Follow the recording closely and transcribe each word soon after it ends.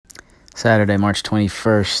Saturday, March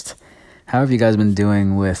 21st. How have you guys been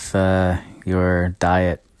doing with your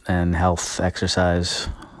diet and health exercise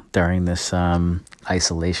during this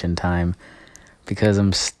isolation time? Because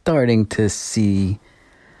I'm starting to see...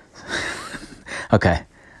 Okay,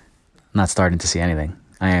 not starting to see anything.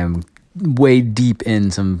 I am way deep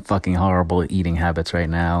in some fucking horrible eating habits right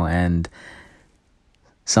now, and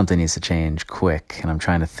something needs to change quick, and I'm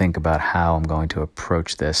trying to think about how I'm going to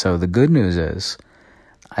approach this. So the good news is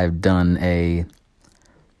I've done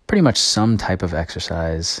pretty much some type of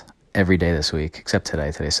exercise every day this week, except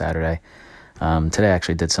today. Today's Saturday. Today I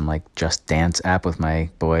actually did some Just Dance app with my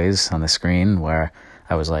boys on the screen where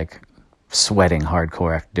I was sweating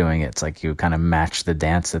hardcore after doing it. It's like you kind of match the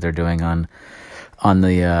dance that they're doing on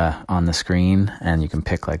the screen, and you can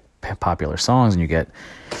pick popular songs, and you get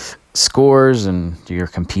scores, and you're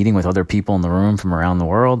competing with other people in the room from around the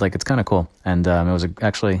world. It's kind of cool. And it was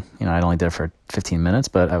actually, I only did it for 15 minutes,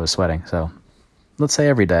 but I was sweating. So let's say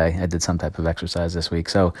every day I did some type of exercise this week.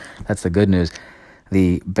 So that's the good news.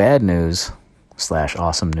 The bad news /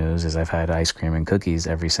 awesome news is I've had ice cream and cookies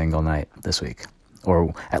every single night this week,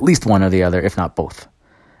 or at least one or the other, if not both.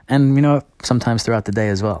 And sometimes throughout the day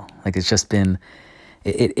as well. It's just been,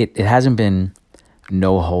 it hasn't been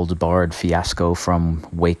no holds barred fiasco from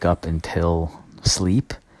wake up until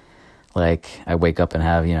sleep. I wake up and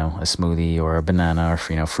have, a smoothie or a banana or,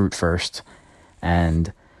 fruit first,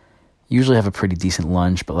 and usually have a pretty decent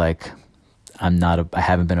lunch, but I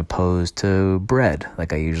haven't been opposed to bread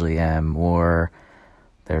like I usually am, or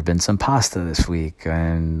there have been some pasta this week,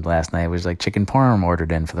 and last night was chicken parm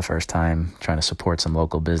ordered in for the first time, trying to support some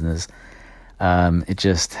local business. It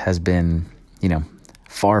just has been,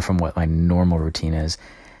 far from what my normal routine is.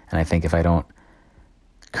 And I think if I don't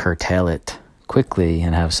curtail it quickly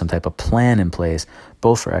and have some type of plan in place,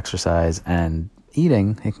 both for exercise and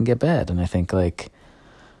eating, it can get bad. And I think let's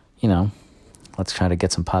try to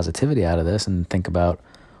get some positivity out of this and think about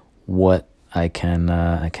what I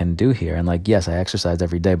can do here. And yes, I exercised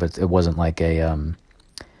every day, but it wasn't there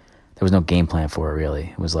was no game plan for it really.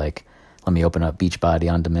 It was let me open up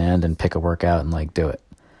Beachbody on demand and pick a workout and do it.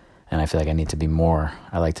 And I feel I need to be more.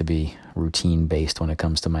 I like to be routine based when it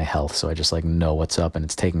comes to my health. So I just know what's up and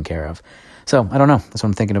it's taken care of. So I don't know. That's what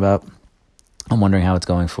I'm thinking about. I'm wondering how it's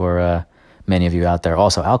going for many of you out there.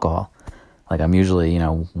 Also alcohol. I'm usually,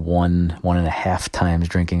 1.5 times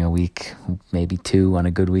drinking a week, maybe 2 on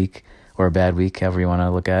a good week or a bad week, however you want to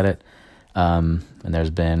look at it. And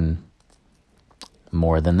there's been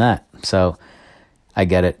more than that. So I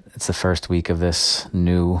get it. It's the first week of this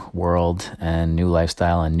new world and new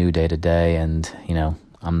lifestyle and new day to day. And,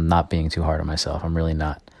 I'm not being too hard on myself. I'm really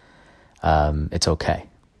not. It's okay.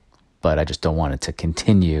 But I just don't want it to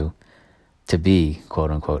continue to be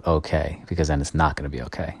quote unquote okay, because then it's not going to be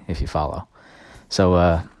okay if you follow.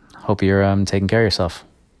 So, hope you're taking care of yourself.